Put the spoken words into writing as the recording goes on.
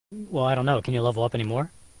Well, I don't know. Can you level up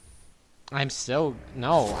anymore? No, I'm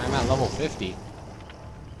at level 50.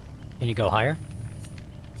 Can you go higher?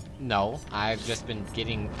 No, I've just been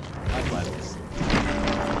getting life levels.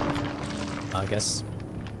 I guess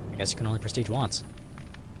you can only prestige once.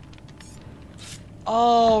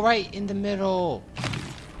 Oh, right in the middle.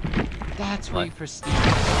 That's where What? you prestige.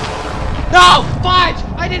 No! Fudge!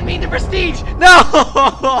 I didn't mean to prestige! No!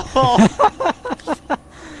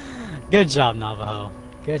 Good job, Navajo.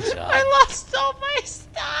 Good job. I lost all my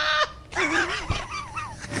stuff!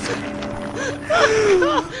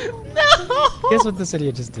 Guess No! what this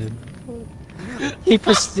idiot just did?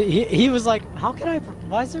 He was like, how can I?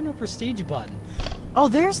 Why is there no prestige button? Oh,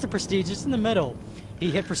 there's the prestige. It's in the middle. He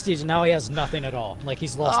hit prestige and now he has nothing at all. Like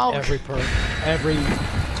he's lost Oh. every perk, every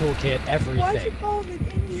toolkit, everything.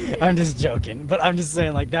 I'm just joking, but I'm just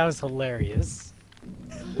saying like that was hilarious.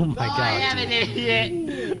 Oh my god. I am an Dude.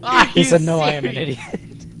 idiot! Are He you said no, I am an serious?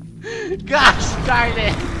 idiot. Gosh darn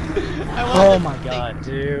it! Oh my god,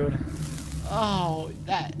 dude. Oh,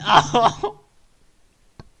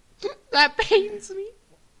 that pains me.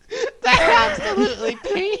 That absolutely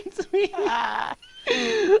pains me. I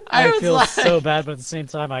was feel like, so bad, but at the same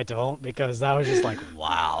time I don't because that was just like,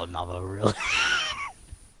 wow, Nava, really.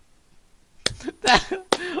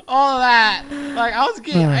 all that. Like I was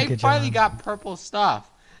getting, I Good finally job. got purple stuff,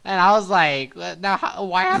 and I was like, now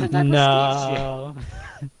why haven't I prestiged No. yet?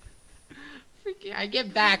 I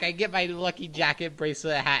get back, I get my lucky jacket,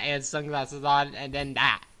 bracelet, hat, and sunglasses on, and then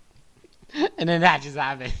that, and then that just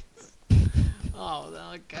happens. Oh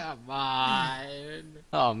no, come on.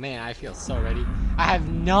 Oh man, I feel so ready. I have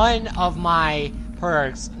none of my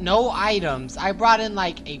perks, no items. I brought in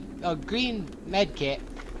like a green med kit.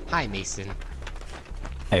 Hi, Mason.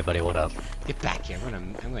 Hey, buddy, what up? Get back here.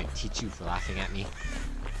 I'm gonna teach you for laughing at me.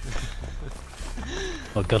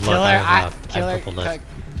 Well, good luck. Killer, I have purple killer. lip.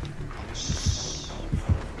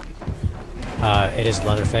 It is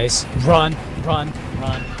Leatherface. Run, run,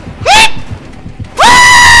 run.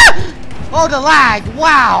 Oh, the lag!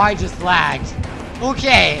 Wow, I just lagged.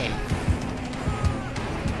 Okay.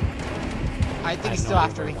 I think he's still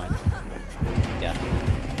after me. Yeah.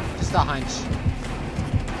 Just a hunch.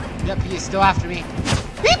 Yep, he is still after me.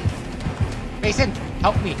 Beep! Mason,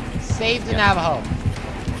 help me. Save the Navajo.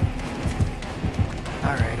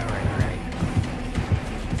 Alright.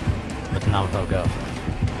 Let the Navajo go.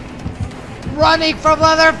 Running from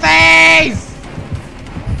Leatherface!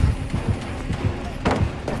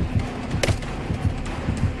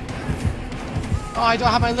 Oh, I don't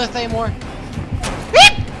have my lift anymore.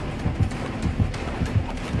 Beep!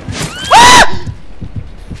 Ah!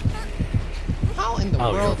 How in the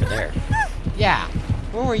Oh, you're world? over there. Yeah.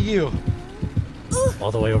 Where were you?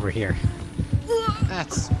 All the way over here.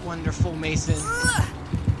 That's wonderful, Mason.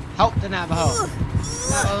 Help the Navajo.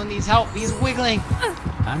 Navajo needs help. He's wiggling.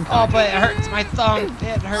 I'm Oh, coming. but it hurts my thumb.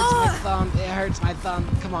 It hurts my thumb. It hurts my thumb.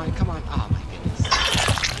 Come on, come on. Oh my goodness.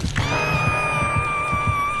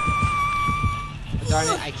 Darn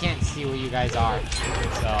it, I can't see where you guys are.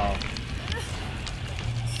 So.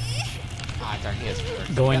 Ah, darn, he has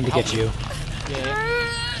work. Going to Help get me. you. Yeah.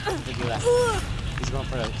 I think he left. He's going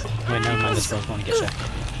for the. Wait, never mind. This girl's going to get you.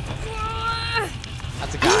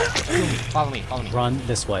 That's a guy. Follow me, follow me. Run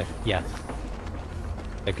this way. Yeah.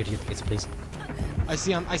 Hey, could you get some, please? I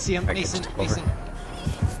see him, Alright, Mason, just over. Mason.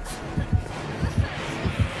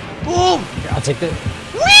 Boom! Here, I'll take the.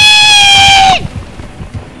 Whee!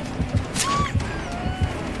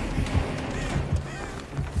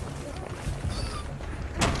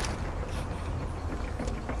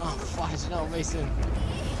 Oh, fudge, no, Mason.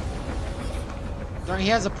 Darn, he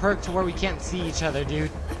has a perk to where we can't see each other,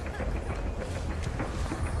 dude.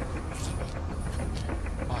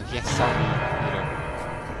 Oh, he has to sell me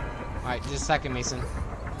later. Alright, just a second, Mason.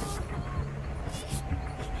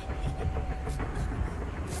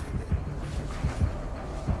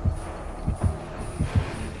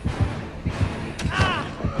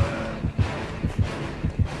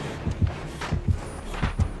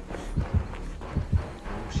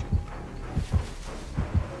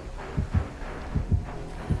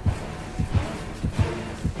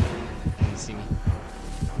 See me.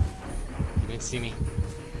 You didn't see me.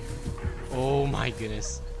 Oh my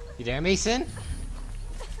goodness. You there, Mason?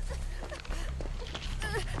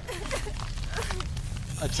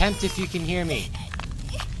 Attempt if you can hear me.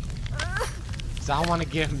 Cause I want to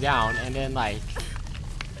get him down and then like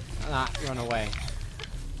not run away.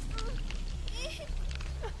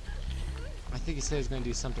 I think he said he was gonna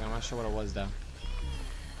do something. I'm not sure what it was though.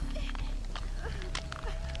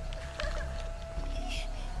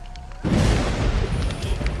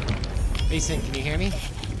 Mason, can you hear me?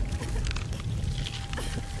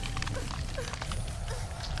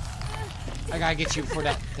 I gotta get you before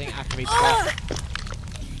that thing activates back.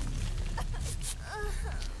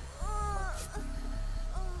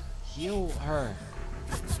 Heal her.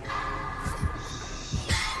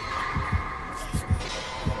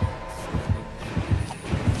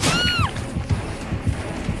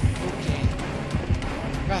 Okay.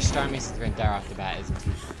 Gosh darn, Mason's gonna die off the bat, isn't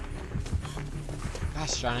he?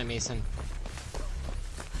 Gosh darn it, Mason.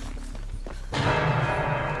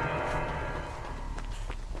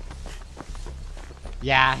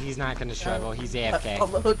 Yeah, he's not gonna struggle. He's AFK.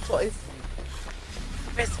 Hello, twice.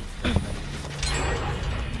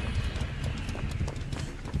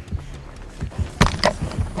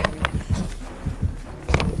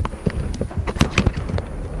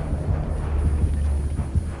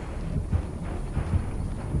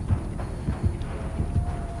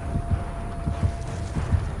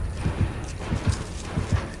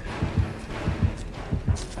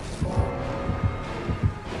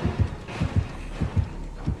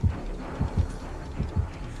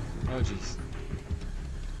 Oh jeez.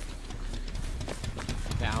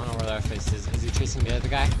 Yeah, I don't know where their face is. Is he chasing the other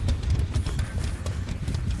guy?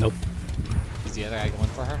 Nope. Is the other guy going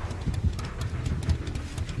for her?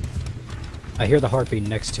 I hear the heartbeat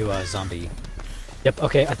next to a zombie. Yep,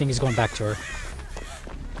 okay, I think he's going back to her.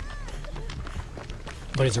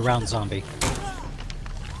 But he's around zombie.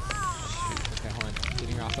 Okay, hold on.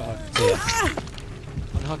 Getting her off the hook. So,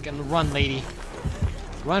 yeah. Unhook and run, lady.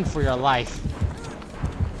 Run for your life.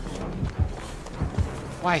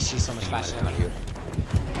 Why is she so much faster than you?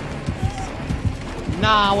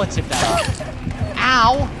 Nah, what's it that?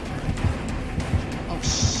 Ow! Oh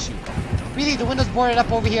shoot. Really, the window's boarded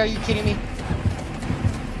up over here, are you kidding me?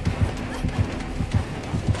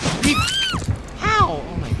 How?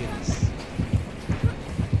 Oh my goodness.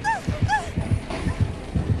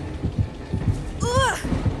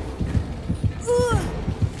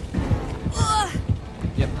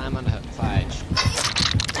 Yep, I'm on the hook. Fudge.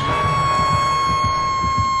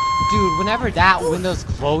 Dude, whenever that window's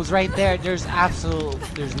closed right there, there's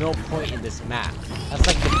no point in this map. That's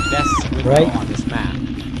like the best window on this map.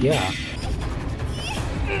 Yeah.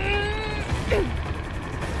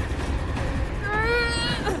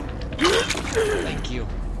 Thank you.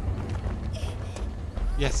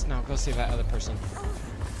 Yes, now go save that other person.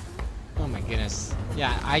 Oh my goodness.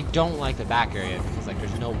 Yeah, I don't like the back area because like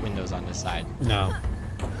there's no windows on this side. No.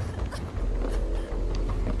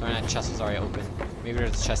 Darn, that chest was already open. Maybe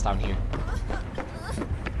there's a chest down here.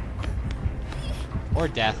 Or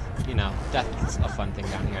death. You know, death is a fun thing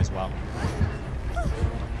down here as well.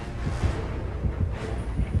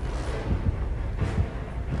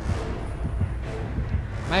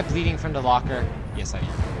 Am I bleeding from the locker? Yes, I am.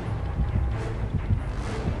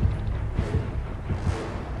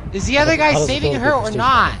 Is the other guy saving her or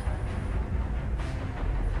not?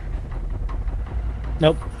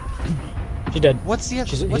 Nope. She did. What's the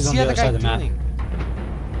He's other guy doing?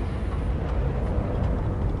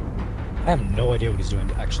 I have no idea what he's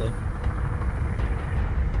doing, actually.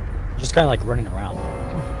 Just kind of like running around.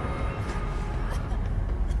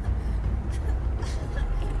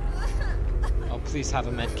 Oh, please have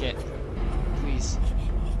a med kit. Please.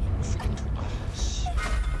 Oh, shit.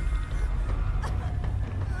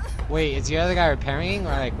 Wait, is the other guy repairing,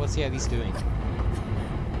 or like, what's he at least doing?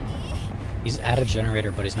 He's at a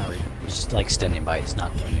generator, but he's not. He's just like standing by. He's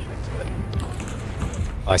not doing anything to it.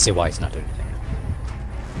 Oh, I see why he's not doing anything.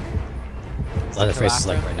 Leatherface is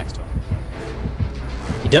like right next to him.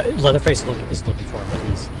 Leatherface is looking for him, but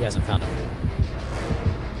he hasn't found him.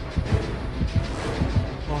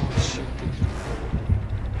 Oh shit!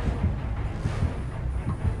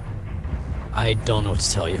 I don't know what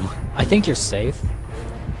to tell you. I think you're safe.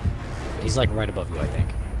 He's like right above you, I think.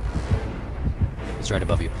 He's right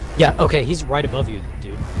above you. Yeah, okay, he's right above you,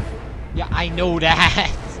 dude. Yeah, I know that.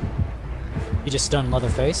 You just stunned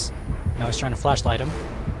Leatherface. Now he's trying to flashlight him.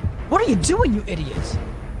 What are you doing, you idiot?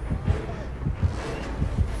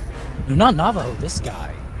 No, not Navajo, this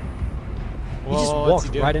guy. He just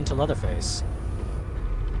walked right into Leatherface.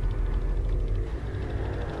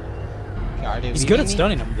 Okay, he's good at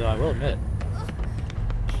stunning him, though, I will admit.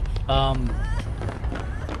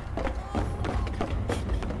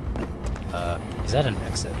 Is that an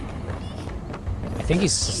exit? I think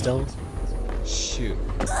he's still... Shoot.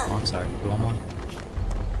 Oh, I'm sorry. You want one?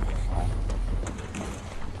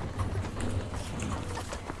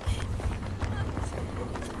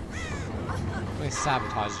 Let me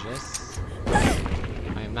sabotage this.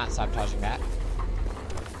 I am not sabotaging that.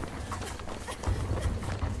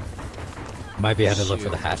 Might be able to look for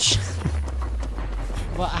the hatch.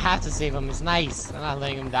 Well, I have to save him. It's nice. I'm not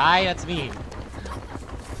letting him die. That's mean.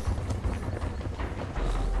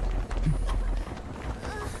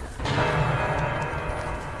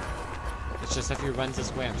 just if he runs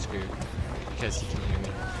this way, I'm screwed. Because he can hear me.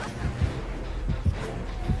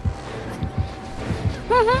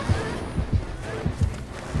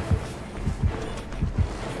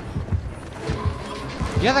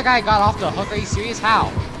 The other guy got off the hook. Are you serious?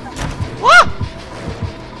 How? Ah!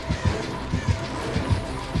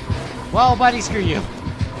 Well, buddy, screw you.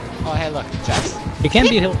 Oh, hey, look, chest. He can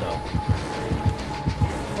be healed though.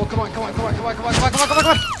 Oh, come on, come on, come on, come on, come on, come on, come on, come on,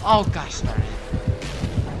 come on. Oh, gosh, darn it.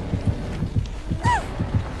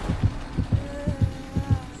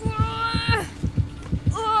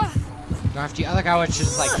 If the other guy would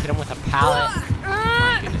just like hit him with a pallet. Oh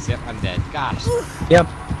my goodness, yep, I'm dead. Gosh. Yep.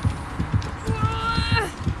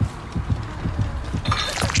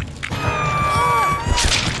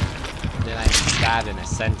 Then I stabbed and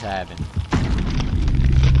ascend to heaven.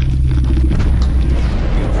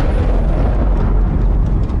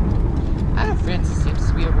 I don't know, Francis seems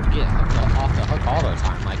to be able to get off the hook all the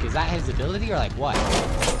time. Like, is that his ability or like what?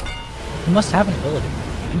 He must have an ability.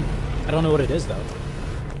 I don't know what it is though.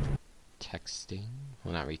 Texting?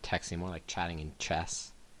 Well, not really texting, more like chatting in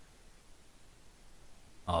chess.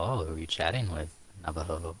 Oh, who are you chatting with?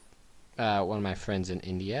 Navajo. One of my friends in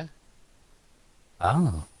India.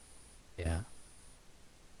 Oh. Yeah.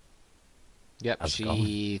 Yep, How's it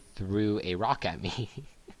she threw a rock at me.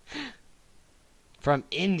 From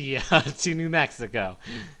India to New Mexico.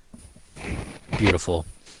 Beautiful.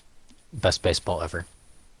 Best baseball ever.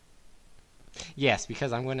 Yes,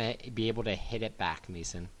 because I'm gonna be able to hit it back,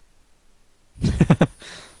 Mason.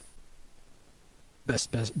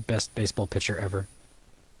 Best baseball pitcher ever.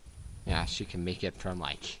 Yeah, she can make it from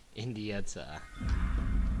like India to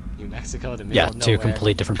New Mexico to middle of two nowhere.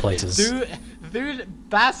 complete different places. Through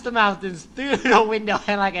past the mountains, through the window,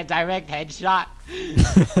 and like a direct headshot.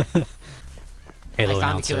 Halo I found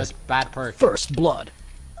announcer. to kill this bad perk. First blood.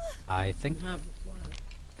 I think.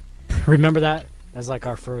 Remember that as like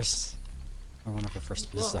our first, or one of our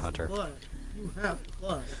first. This is the hunter. Blood. You have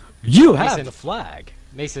blood. You have Mason. the flag.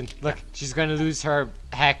 Mason, look, she's going to lose her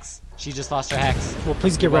hex. She just lost her hex. Well,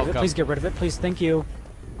 please get You're rid of it. welcome. Please get rid of it. Please, thank you.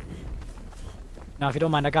 Now, if you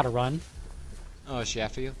don't mind, I gotta run. Oh, is she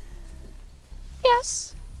after you?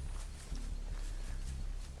 Yes.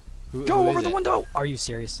 Who Go is over the it? window. Are you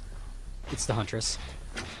serious? It's the huntress.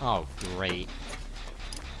 Oh, great.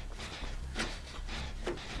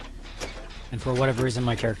 And for whatever reason,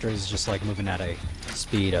 my character is just like moving at a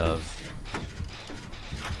speed of.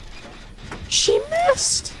 She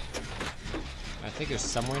missed. I think there's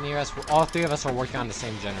somewhere near us. All three of us are working on the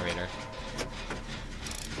same generator.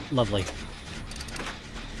 Lovely.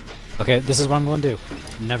 Okay, this is what I'm going to do.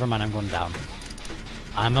 Never mind, I'm going down.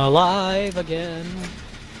 I'm alive again.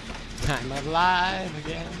 I'm alive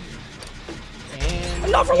again. And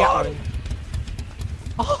Another yeah,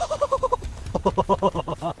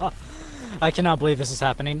 one! I cannot believe this is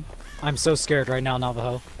happening. I'm so scared right now,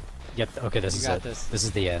 Navajo. Yep, okay, this You is got it. this. This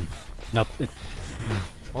is the end. Nope. we're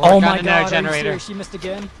Oh working on my another god, are you generator. serious? She missed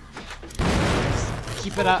again?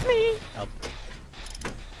 Keep it up. Oh.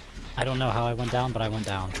 I don't know how I went down, but I went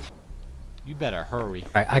down. You better hurry.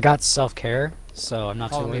 Alright, I got self-care, so I'm not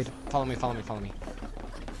too Follow me, worried. follow me, follow me, follow me.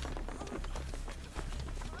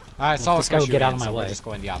 Alright, so this guy will get out of my We're way. just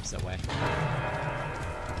going the opposite way.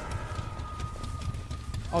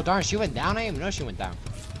 Oh darn, she went down? I didn't even know she went down.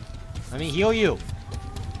 Let me heal you.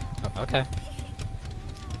 Oh, okay.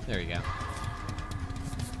 There you go.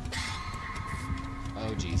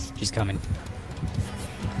 Oh jeez. She's coming.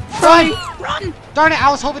 Run! Run! Darn it, I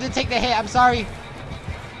was hoping to take the hit, I'm sorry.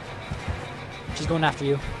 She's going after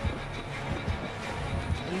you.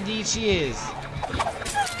 Indeed she is.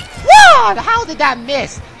 What? How did that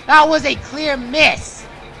miss? That was a clear miss.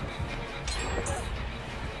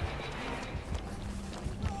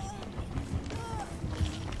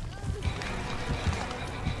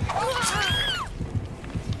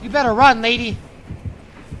 You better run, lady.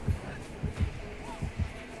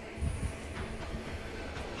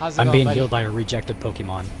 How's it I'm going, being buddy? healed by a rejected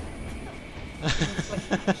Pokemon.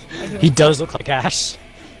 He does look like Ash.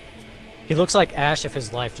 He looks like Ash if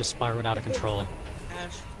his life just spiraled out of control.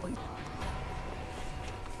 Ash, point.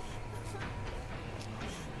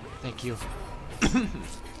 Thank you.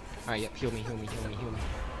 Alright, yep, heal me, heal me, heal me, heal me.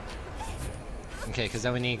 Okay, because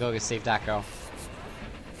then we need to go save that girl.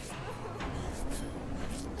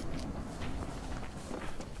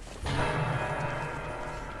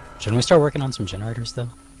 Shouldn't we start working on some generators, though?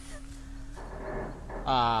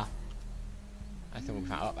 I think we'll be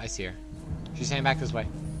fine. Oh, I see her. She's heading back this way.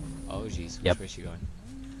 Oh, jeez. Yep. Which way is she going?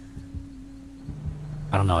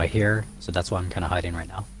 I don't know, I hear her, so that's why I'm kind of hiding right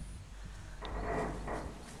now.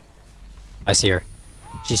 I see her.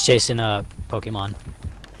 She's chasing a Pokemon.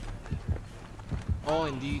 Oh,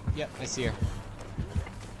 indeed. Yep, I see her.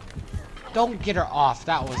 Don't get her off.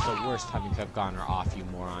 That was the worst time you could have gotten her off, you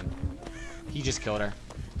moron. He just killed her.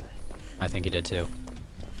 I think he did too.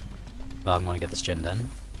 Well, I'm gonna get this gen done.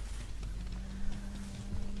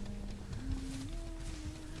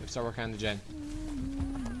 Yep, start working on the gen.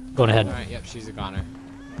 Going ahead. Alright, yep, she's a goner.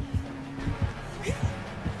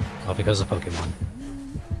 All because of Pokemon.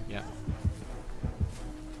 Yep.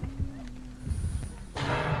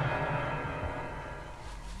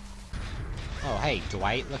 Oh, hey,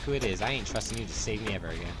 Dwight, look who it is. I ain't trusting you to save me ever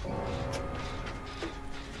again.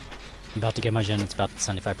 I'm about to get my gen. It's about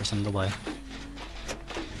 75% of the way.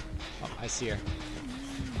 Oh, I see her.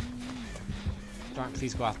 Darn,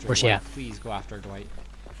 please go after her. Where's she Dwight. at? Please go after her, Dwight.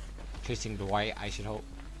 Chasing Dwight, I should hope.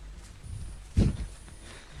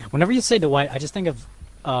 Whenever you say Dwight, I just think of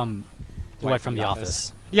Dwight from The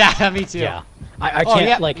Office. Yeah, me too. Yeah. I Oh, can't,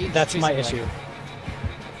 yeah, like, he's that's my chasing issue.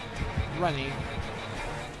 Running.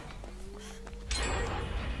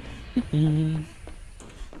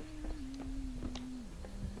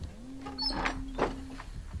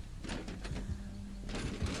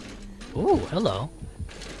 Ooh, hello.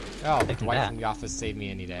 Oh, Taking Dwight that. from The Office saved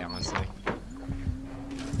me any day, honestly.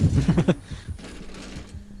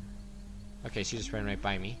 Okay, she just ran right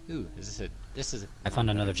by me. Ooh, this is a... I found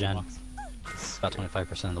another gen. It's about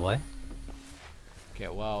 25% of the way. Okay,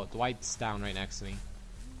 well, Dwight's down right next to me.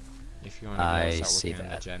 If you want I to start see working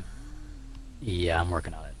on that. gen. Yeah, I'm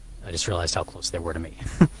working on it. I just realized how close they were to me.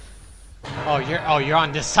 Oh, you're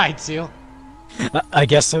on this side too? I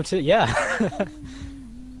guess so too, yeah.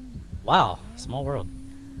 Wow, small world.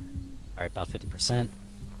 Alright, about 50%.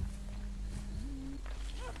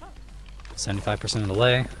 75% of the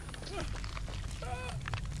way.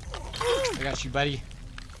 I got you, buddy.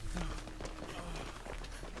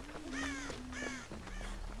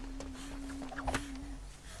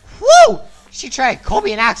 Woo! She tried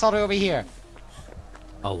Kobe and Axe all the way over here.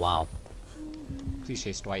 Oh, wow. Please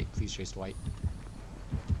chase Dwight. Please chase Dwight.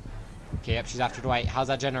 Okay, yep, she's after Dwight. How's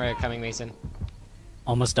that generator coming, Mason?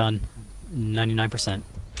 Almost done. 99%.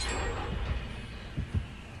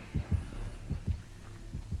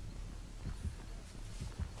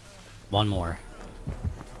 One more.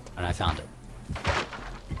 And I found it.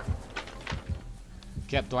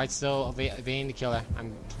 Yep, Dwight's still evading the killer.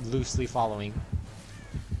 I'm loosely following.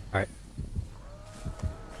 Alright.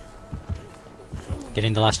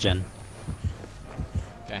 Getting the last gen.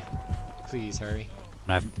 Okay. Please hurry.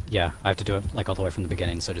 And I have to do it like all the way from the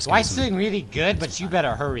beginning, so just Dwight's doing really good, but you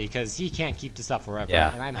better hurry, because he can't keep this up forever.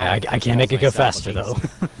 Yeah, And I'm I having can't make it go myself, faster but though.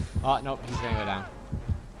 he's- Oh, nope, he's gonna go down.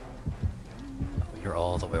 You're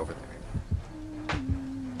all the way over there.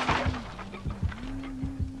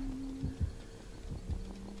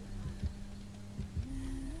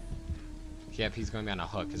 Yep, he's going to be on a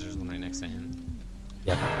hook, because there's one right next to him.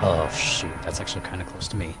 Yep. Oh shoot, that's actually kind of close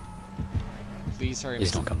to me. Please hurry.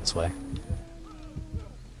 Please don't come this way.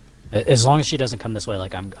 As long as she doesn't come this way,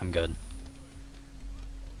 like I'm good.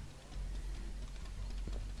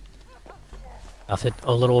 I'll hit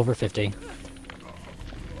a little over 50.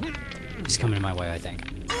 He's coming my way, I think.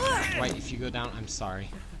 Right, if you go down, I'm sorry.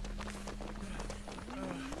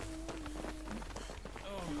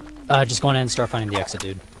 Just go in and start finding the exit,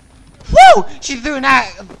 dude. Woo! She threw an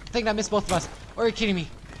thing that missed both of us. Or are you kidding me?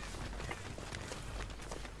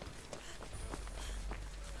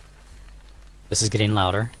 This is getting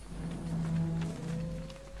louder.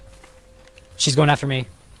 She's going after me.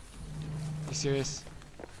 You serious?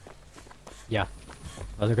 Yeah.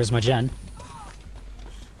 Well, there goes my gen.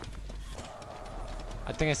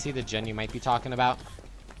 I think I see the gen you might be talking about.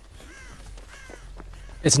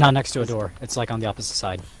 It's not next to a door. It's like on the opposite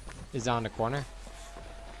side. Is it on the corner?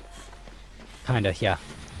 Kinda, yeah.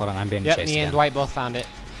 Hold on, I'm being Yep, chased me again. and Dwight both found it.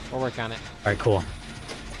 We'll work on it. Alright, cool.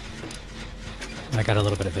 I got a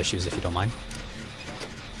little bit of issues, if you don't mind.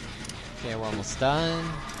 Okay, we're almost done.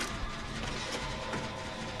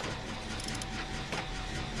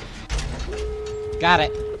 Got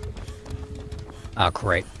it. Oh,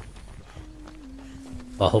 great.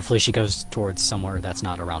 Well, hopefully she goes towards somewhere that's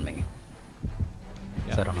not around me.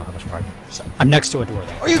 Yep. So I don't know how much farther. So, I'm next to a door,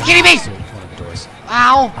 though. Are you kidding me? Next to one of the doors.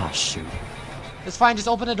 Ow! Ah, shoot. It's fine, just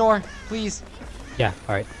open the door, please. Yeah,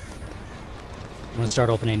 alright. I'm gonna start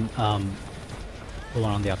opening, the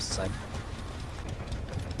one on the opposite side.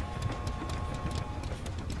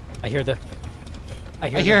 I hear the... I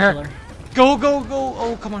hear hear the her. killer. Go, go, go!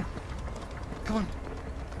 Oh, come on. Come on.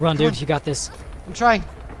 Run, Come dude, on. you got this. I'm trying.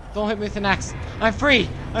 Don't hit me with an axe. I'm free!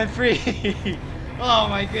 I'm free! Oh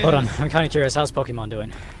my goodness. Hold on, I'm kinda curious, how's Pokemon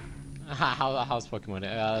doing? How's Pokemon?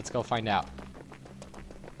 Let's go find out.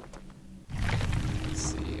 Let's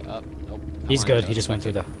see. Nope. He's good. He just went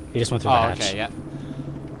through the. He just went through the Oh, hatch. okay, yeah.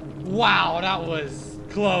 Wow, that was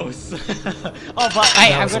close. Oh, but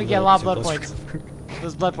hey, I'm gonna get a lot of blood points.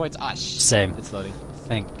 Those blood points. Ah, Same. It's loading.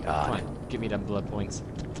 Thank Come God. on, give me them blood points.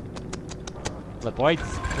 Blood points,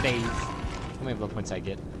 please. How many blood points I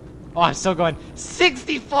get? Oh, I'm still going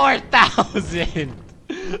 64,000.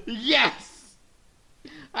 Yes.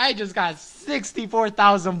 I just got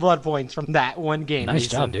 64,000 blood points from that one game. Nice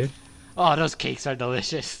job, dude. Oh, those cakes are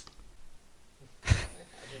delicious.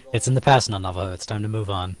 It's in the past now, Navajo. It's time to move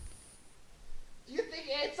on. You think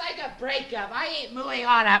it's like a breakup? I ain't moving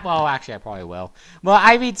on. Well, actually, I probably will. Well,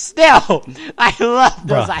 I mean, still, I love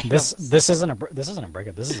those Bruh, items. this isn't a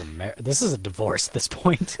breakup. This is a divorce at this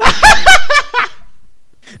point.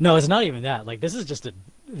 No, it's not even that. Like this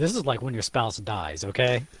is like when your spouse dies.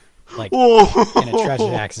 Okay, like in a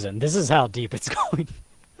tragic accident. This is how deep it's going.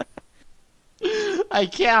 I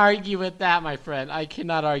can't argue with that, my friend. I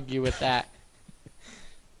cannot argue with that.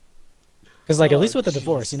 Because like at least with the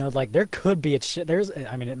divorce, you know, like there could be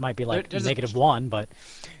I mean, it might be like there's -1, but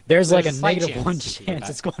there's like a slight -1 chance chance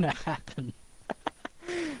it's going to happen.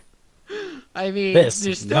 I mean, This,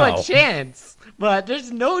 there's still no. a chance, but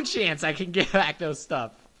there's no chance I can get back those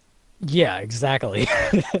stuff. Yeah, exactly.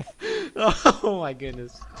 Oh my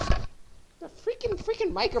goodness. The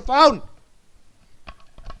freaking microphone!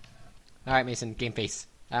 Alright, Mason, game face.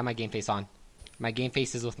 I have my game face on. My game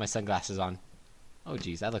face is with my sunglasses on. Oh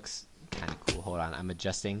geez, that looks kind of cool. Hold on, I'm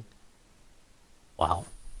adjusting. Wow.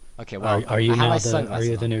 Okay, well, Are you I have now my the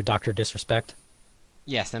sunglasses the on. new Dr. Disrespect?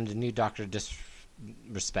 Yes, I'm the new Dr.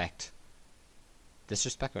 Disrespect.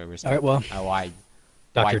 Disrespect or respect? All right, well, Oh, I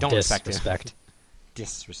Dr. don't respect him. Disrespect.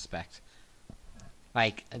 Disrespect.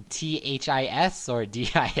 Like THIS or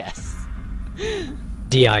DIS?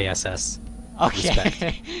 DISS.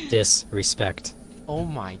 Okay. Disrespect. Oh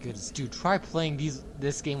my goodness, dude! Try playing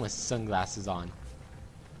this game with sunglasses on.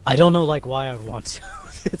 I don't know like why I would want to.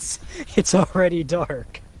 It's already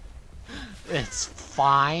dark. It's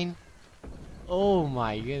fine. Oh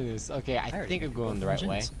my goodness. Okay, I think I'm going the right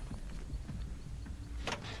way.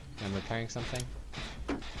 I'm repairing something.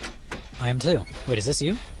 I am too. Wait, is this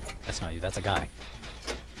you? That's not you. That's a guy.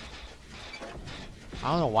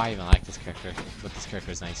 I don't know why I even like this character, but this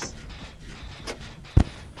character is nice.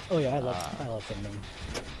 Oh yeah, I love filming.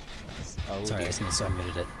 Oh, Sorry, I dear. just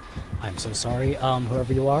muted it. I'm so sorry,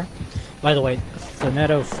 whoever you are. By the way,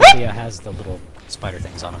 Thanetophobia has the little spider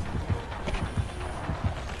things on him.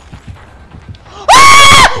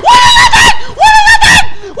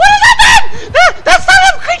 That's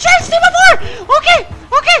not a creature I've seen before! Okay!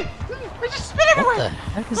 I just spit everywhere! What the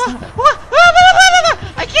heck is that?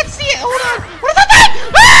 I can't see it! Hold on! What is that?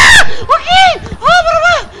 Okay!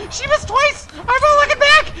 She missed twice! I'm not looking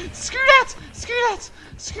back! Screw that!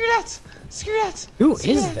 Who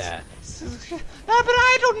is that? But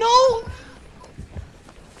I don't know!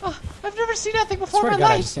 I've never seen that thing I before swear in to my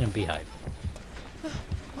God, I life! just seen a beehive.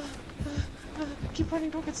 Keep running,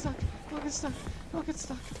 don't get stuck.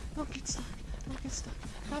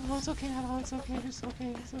 Navajo, it's okay, Navajo, it's okay.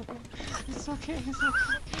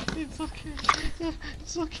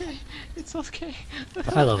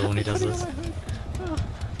 I love it when he does this.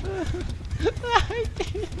 I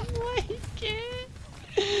didn't like it.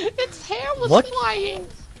 Its hair was What? flying.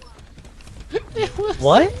 It was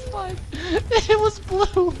What? fun. It was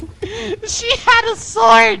blue. She had a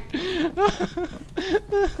sword.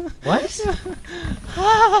 What?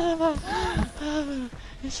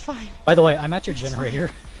 It's fine. By the way, I'm at your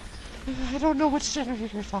generator. I don't know which generator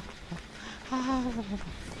you're talking about.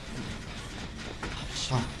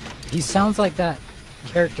 He sounds like that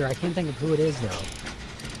character. I can't think of who it is though.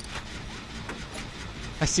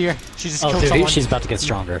 I see her. She just Oh, killed dude, someone. she's about to get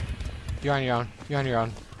stronger. You're on your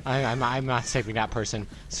own. I'm not saving that person.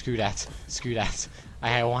 Screw that.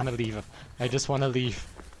 I want to leave. I just want to leave.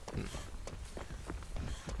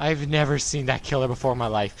 I've never seen that killer before in my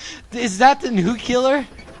life. Is that the new killer?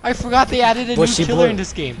 I forgot they added a new killer in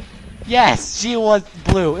this game. Yes, she was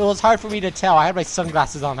blue. It was hard for me to tell. I had my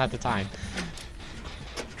sunglasses on at the time.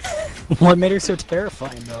 What made her so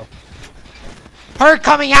terrifying though? Her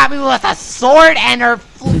coming at me with a sword and her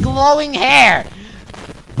glowing hair.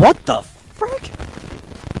 What the frick?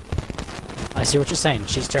 I see what you're saying.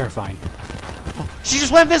 She's terrifying. She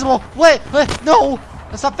just went invisible. What? No,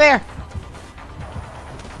 that's not fair.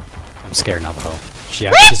 I'm scared, Navajo.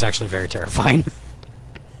 She's actually very terrifying.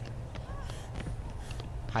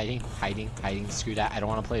 Hiding. Screw that. I don't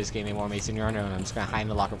want to play this game anymore, Mason. You're on your own. I'm just gonna hide in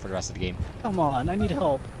the locker for the rest of the game. Come on, I need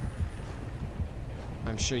help.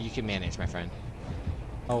 I'm sure you can manage, my friend.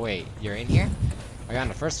 Oh wait, you're in here? Are you on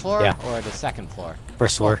the first floor Yeah. or the second floor?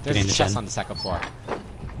 First floor, There's getting a the chest gen. on the second floor.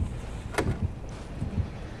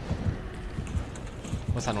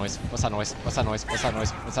 What's that noise? What's that noise? What's that noise? What's that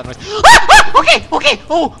noise? What's that noise? Ah! Okay, okay.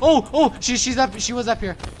 Oh. She's up. She was up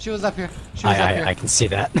here. She was up here. She was up here. I can see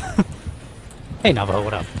that. Hey Navajo,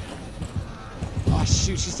 what up? Oh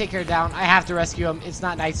shoot, she's taking her down. I have to rescue him. It's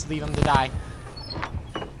not nice to leave him to die.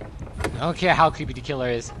 I don't care how creepy the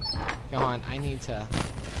killer is. Come on, I need to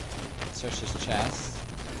search this chest.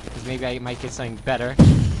 Because maybe I might get something better.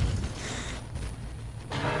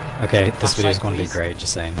 Okay, this video is going to be great,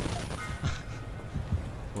 just saying.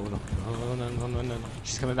 Oh no.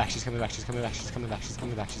 She's coming back, she's coming back, she's coming back, she's coming back, she's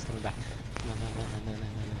coming back, she's coming back. No.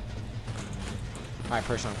 Alright,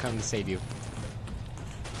 person, I'm coming to save you.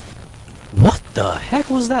 What the heck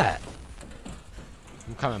was that?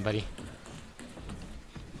 I'm coming, buddy.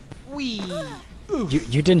 Wee!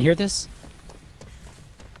 You didn't hear this?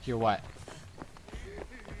 Hear what?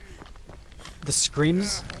 The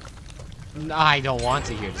screams? No, I don't want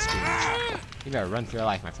to hear the screams. You better run for your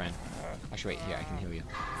life, my friend. Actually, wait, here, I can heal you.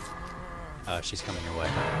 She's coming your way.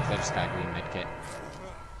 I just got a green med kit.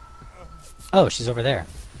 Oh, she's over there.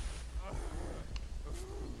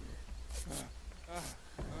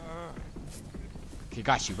 Okay,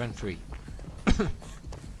 got you, run free. I'm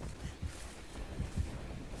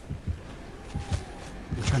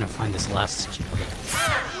trying to find this last...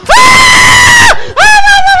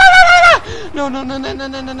 No.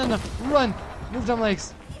 Run! Move them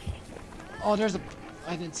legs. Oh, there's a...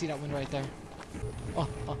 I didn't see that one right there. Oh.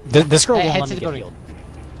 This girl won't head let to me the get building.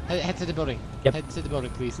 healed. Head to the building. Yep. Head to the building,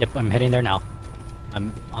 please. Yep, I'm heading there now.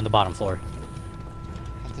 I'm on the bottom floor.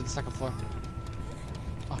 Head to the second floor.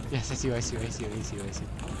 Oh, yes, I see you. Save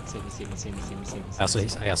me.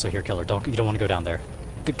 I also hear killer. You don't want to go down there.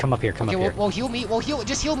 Come up here, come up here. Well, heal me.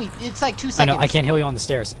 Just heal me. It's like 2 I seconds. know, I can't heal you on the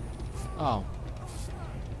stairs. Oh.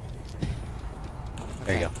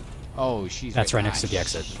 There you go. Oh, she's That's right next to the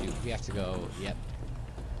exit. Shoot, we have to go, yep.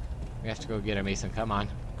 We have to go get her, Mason, come on.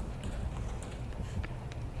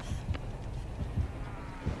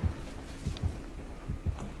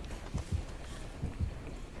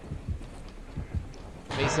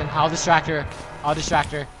 Mason, I'll distract her.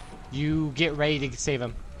 You get ready to save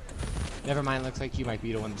him. Never mind, looks like you might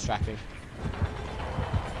be the one distracting.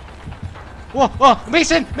 Whoa,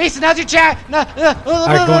 Mason, how's your chat? No,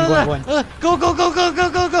 Alright, go on.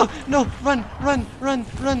 Go. No, run.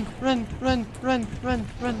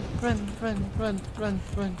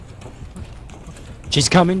 She's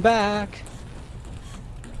coming back.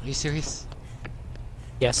 Are you serious?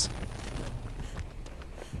 Yes.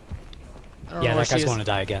 I don't know Yeah, where that she guy's is. going to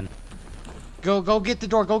die again. Go get the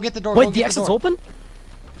door, Wait, the exit's open?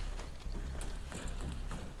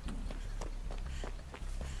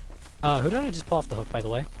 Who did I just pull off the hook, by the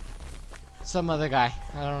way? Some other guy.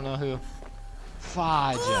 I don't know who.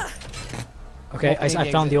 Fudge. Okay, I Opening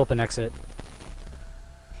the found exit. the open exit.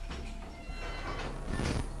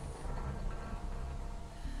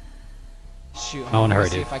 Shoot. I wanna hurry,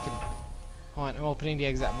 see dude. if I can... Hold on, I'm opening the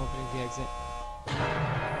exit.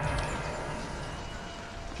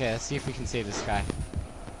 Okay, let's see if we can save this guy.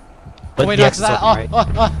 But Oh, wait, the no, it's exit's that. open,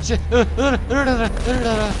 right? Shit.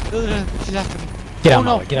 She's after me. Get out Oh of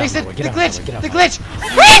my no, way, get out of Mason, my way, the get out of my way, glitch, get out the of my way. glitch.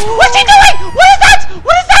 Wait, what's he doing?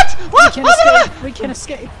 What is that? We can't escape! We can't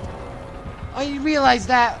escape! I realized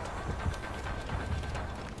that.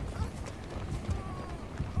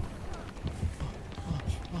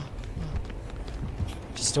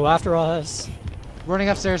 She's still after us. Running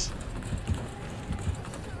upstairs.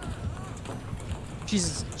 She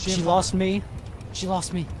lost me. She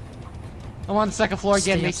lost me. I'm on the second floor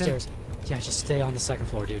again, Stay Mason. upstairs. Yeah, just stay on the second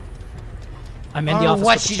floor, dude. I'm I in don't the know office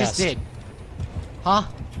what with the she chest. just did. Huh?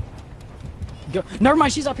 Go. Never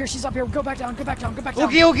mind, she's up here, Go back down, go back down. Okay.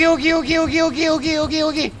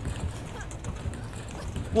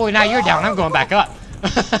 Boy, now you're down. I'm going back up.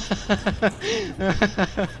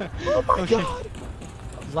 Oh my god.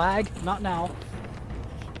 Lag, not now.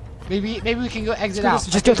 Maybe we can go exit out.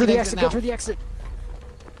 Just go through the exit,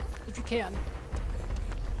 If you can.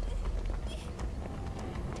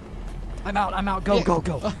 I'm out, go. Going.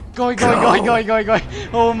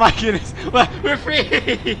 Oh my goodness. We're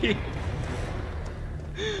free.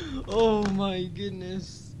 Oh my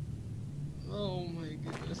goodness.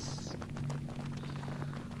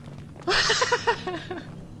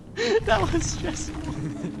 That was stressful.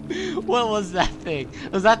 What was that thing?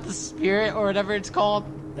 Was that the spirit or whatever it's called?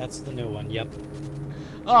 That's the new one, yep.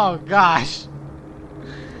 Oh gosh.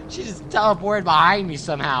 She just teleported behind me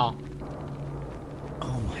somehow.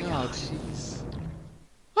 Oh my Oh god. jeez.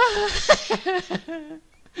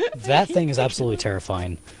 That thing is absolutely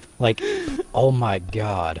terrifying. Like, oh my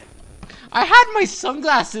god. I had my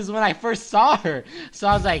sunglasses when I first saw her, so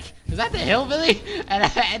I was like, "Is that the hillbilly?"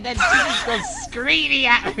 And then she just goes screaming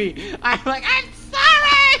at me. I'm like, "I'm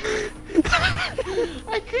sorry."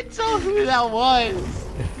 I couldn't tell who that was.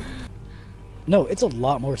 No, it's a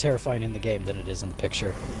lot more terrifying in the game than it is in the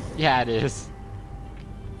picture. Yeah, it is.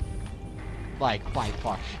 Like by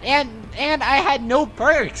far, and I had no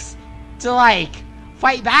perks to like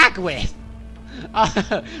fight back with.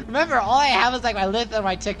 Remember, all I have is like my lift and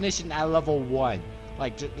my technician at level 1.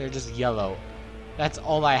 Like they're just yellow. That's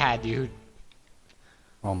all I had, dude.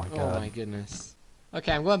 Oh my god. Oh my goodness.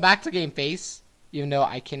 Okay, I'm going back to game face, even though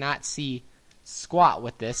I cannot see squat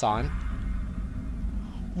with this on.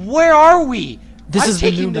 Where are we? This is the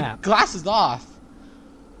new taking the map. glasses off.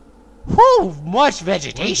 Whew, much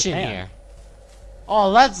vegetation Japan. here. Oh,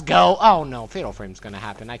 let's go. Oh no, fatal frame's gonna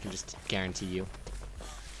happen. I can just guarantee you.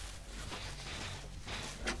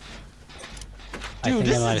 Dude,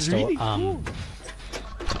 this is really cool.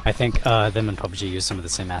 I think them and PUBG use some of the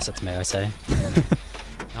same assets, may I say?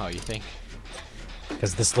 Oh, you think?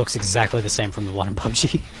 Because this looks exactly the same from the one in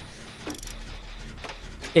PUBG.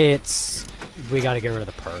 It's... we gotta get rid of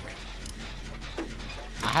the perk.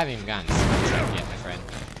 I haven't even gotten to check yet, my friend.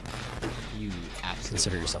 You absolutely...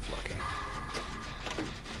 Consider yourself lucky.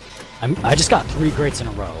 I just got 3 greats in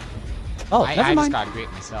a row. Oh, never I mind. just got a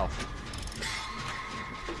great myself.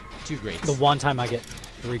 2 greats. The one time I get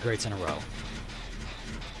 3 greats in a row.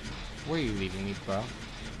 Where are you leaving me, bro?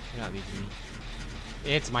 You're not leaving me.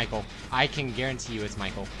 It's Michael. I can guarantee you it's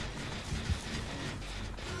Michael.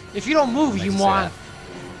 If you don't move, you moron!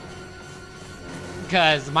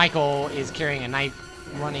 Because Michael is carrying a knife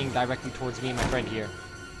running directly towards me and my friend here.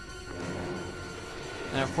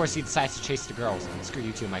 And of course he decides to chase the girls. Screw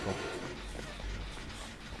you too, Michael.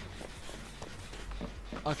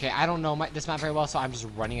 Okay, I don't know this map very well, so I'm just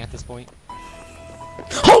running at this point.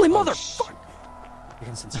 Holy motherfucker! You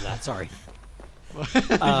can censor that, sorry.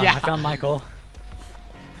 Yeah. I found Michael.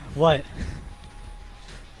 What?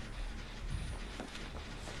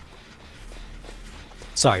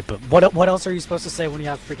 Sorry, but what else are you supposed to say when you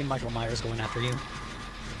have freaking Michael Myers going after you?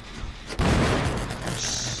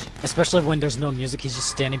 Especially when there's no music, he's just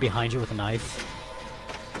standing behind you with a knife.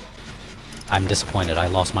 I'm disappointed, I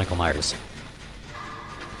lost Michael Myers.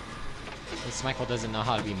 This Michael doesn't know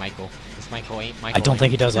how to be Michael. This Michael ain't Michael. I don't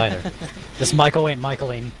think he does either. This Michael ain't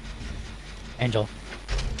Michaeline. Angel.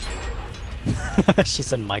 She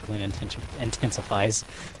said Michaeline intensifies.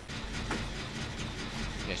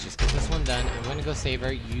 Let's just get this one done. I'm gonna go save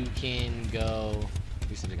her. You can go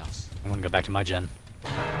do something else. I'm gonna go back to my gen.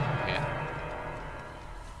 Okay.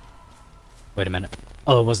 Wait a minute.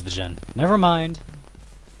 Oh, it was the gen. Never mind.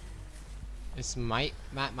 This map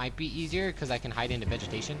might be easier because I can hide into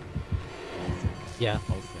vegetation. Yeah.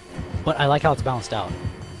 But I like how it's balanced out.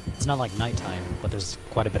 It's not like nighttime, but there's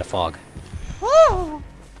quite a bit of fog. Woo!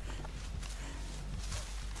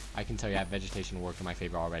 I can tell you that vegetation worked in my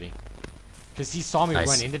favor already. Because he saw me Nice.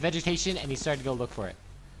 run into vegetation and he started to go look for it.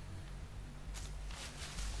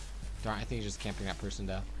 Darn, I think he's just camping that person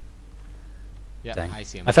though. Yeah, Dang. I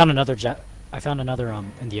see him. I found another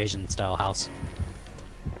in the Asian style house.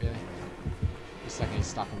 Really? Just like he's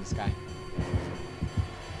stalking this guy.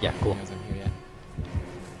 Yeah, cool. He knows I'm here yet.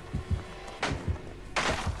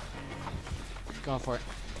 Going for it.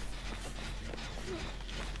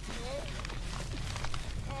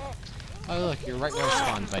 Oh look, you're right where I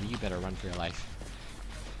spawned, buddy. You better run for your life.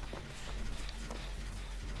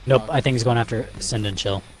 Nope, Oh, I think he's going after Send and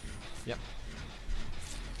Chill. Yep.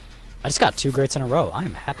 I just got 2 greats in a row. I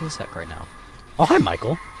am happy as heck right now. Oh, hi,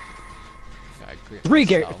 Michael. Got a great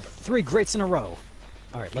myself. 3 greats in a row.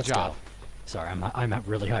 All right, let's job. go. Sorry, I'm at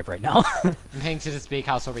really hype right now. I'm heading to this big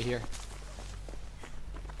house over here.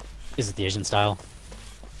 Is it the Asian style?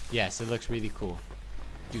 Yes, it looks really cool.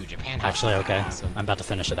 Dude, Japan house Actually, is okay. awesome. I'm about to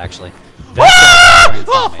finish it, actually.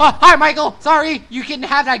 Oh, hi, Michael. Sorry, you can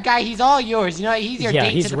have that guy. He's all yours. You know, he's your Yeah,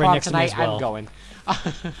 date he's to the right prom next to me tonight. as well. I'm going.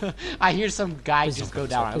 I hear some guy Please just don't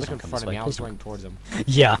go come this way. down. I Please look in don't come front this of way. me. I Please was don't. running towards him.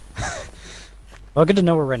 Yeah. Well, good to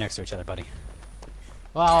know we're right next to each other, buddy.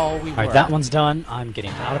 Well, we were. Alright, that one's done. I'm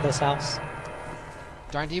getting out of this house.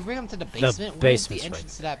 Darn, did you bring him to the basement? Where's the basement's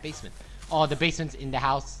entrance to that basement? Oh, the basement's in the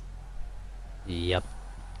house. Yep.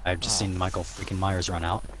 I've just seen Michael freaking Myers run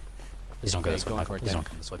out. Please don't go Okay, this way, going Michael. for it Please then. don't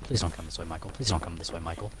come this way. Please don't come this way, Michael. Please don't come this way,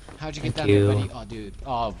 Michael. How'd you get Thank down you. there, buddy? Oh, dude.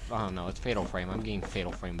 Oh, I don't know. It's Fatal Frame. I'm getting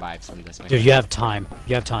Fatal Frame vibes from this. Dude, you have time.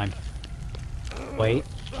 You have time. Wait.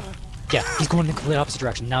 Yeah, he's going in the complete opposite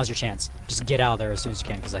direction. Now's your chance. Just get out of there as soon as you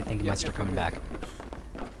can, because I think he might start coming back.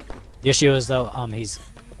 The issue is, though, he's...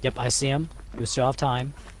 Yep, I see him. You still have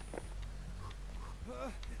time.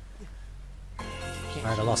 Can't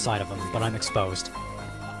Alright, I lost sight of him, but I'm exposed.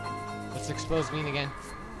 What's exposed mean again?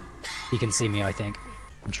 He can see me, I think.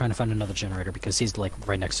 I'm trying to find another generator because he's like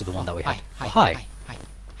right next to the one that we have. Hi. Oh, Hi.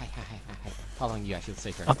 Following you, I feel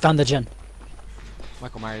safer. I found the gen.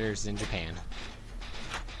 Michael Myers in Japan.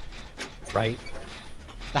 Right.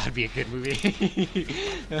 That would be a good movie.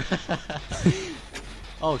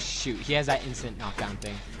 Oh shoot, he has that instant knockdown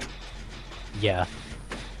thing. Yeah.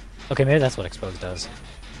 Okay, maybe that's what exposed does.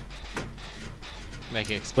 Make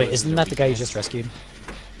it explode. Wait, isn't that the guy you just rescued?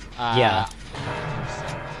 Yeah.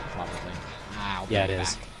 Probably. I'll Yeah, be it right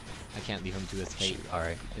is. back. I can't leave him to his fate.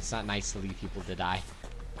 Alright. It's not nice to leave people to die.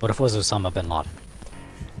 What if it was Osama bin Laden?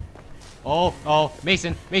 Oh,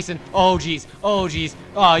 Mason. Oh, jeez.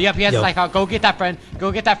 Oh, yep, he has a knife out. Go get that friend.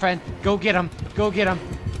 Go get him.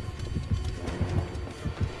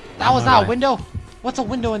 That was not a window. What's a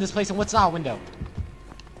window in this place and what's not a window?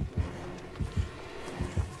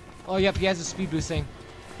 Oh, yep, he has a speed boost thing.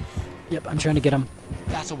 Yep, I'm trying to get him.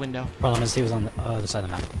 That's a window. Problem is he was on the other side of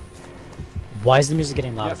the map. Why is the music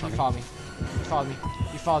getting louder Yep, for you me?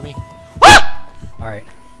 followed me. Alright.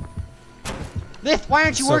 Lift, why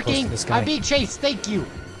aren't you So close to working? this guy. I'm being chased, thank you.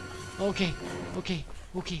 Okay.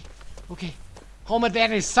 Home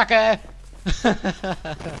advantage, sucker.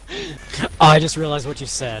 Oh, I just realized what you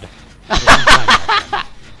said.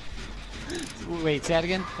 Wait, say that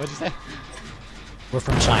again? What'd you say? We're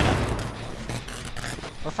from China.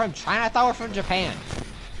 We're from China? I thought we're from Japan.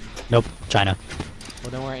 Nope, China.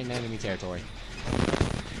 Well, then we're in enemy territory.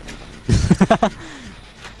 You're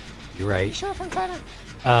You right. sure we're from China?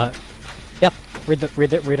 Yep.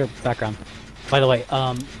 Read her background. By the way,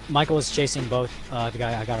 Michael is chasing both the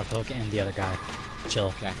guy I got off the hook and the other guy. Chill.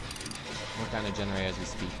 Okay. Work on a generator as we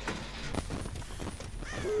speak.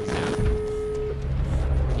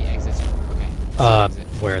 He exits. Okay. Exit.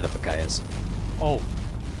 Where the fuck guy is. Oh.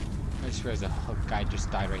 I just realized the hook guy just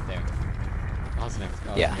died right there. Oh, what's next?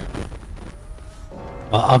 Oh, Yeah. okay.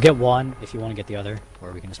 Well, I'll get one if you want to get the other,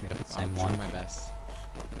 or we can just meet up at the I'll same try one. my best.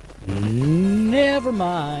 Never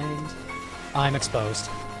mind. I'm exposed.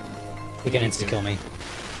 He can insta-kill me.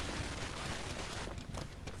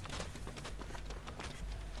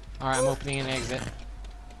 Alright, I'm opening an exit.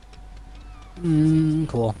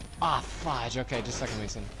 Cool. Ah, fudge. Okay, just a second,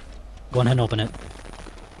 Mason. Go ahead and open it.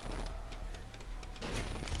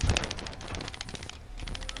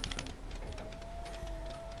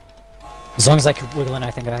 As long as I can wiggle in,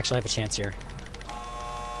 I think I actually have a chance here.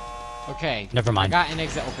 Okay. Never mind. I got an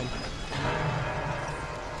exit open.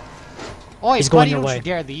 Oh, He's going buddy, your don't way. you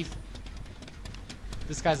dare leave.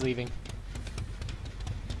 This guy's leaving.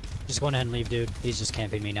 Just go ahead and leave, dude. He's just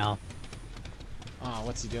camping me now. Oh,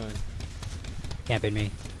 what's he doing? Camping me.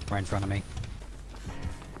 Right in front of me.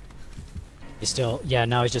 He's still... Yeah,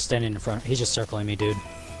 now he's just standing in front. He's just circling me, dude.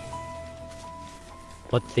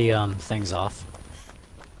 Put the, things off.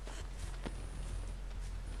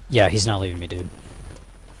 Yeah, he's not leaving me, dude.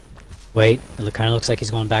 Wait, it kind of looks like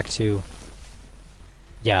he's going back to...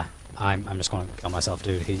 Yeah, I'm just going to kill myself,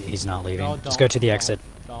 dude. He's not leaving. No, Just go to the exit.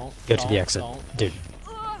 Don't. Go to the exit. Don't. Dude.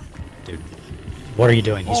 Dude. What are you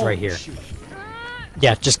doing? He's Oh, right here. shoot.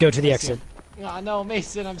 Yeah, just go to the I see exit. him. Oh, no,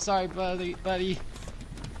 Mason, I'm sorry, buddy.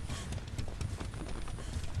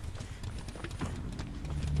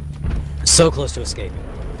 So close to escaping.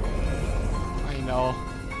 I know.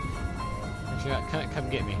 Actually, come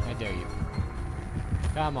get me. I dare you.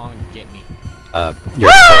 Come on, get me.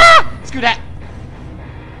 You're... Screw that!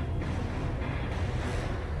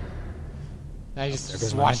 Now he's There goes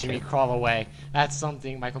just my watching me kid. crawl away. That's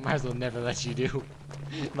something Michael Myers will never let you do.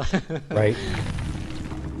 Right.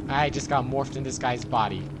 I just got morphed in this guy's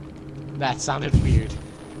body. That sounded weird.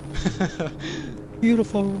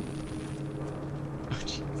 Beautiful. Oh,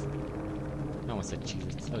 jeez. I almost said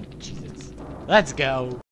Jesus. Oh, Jesus. Let's go.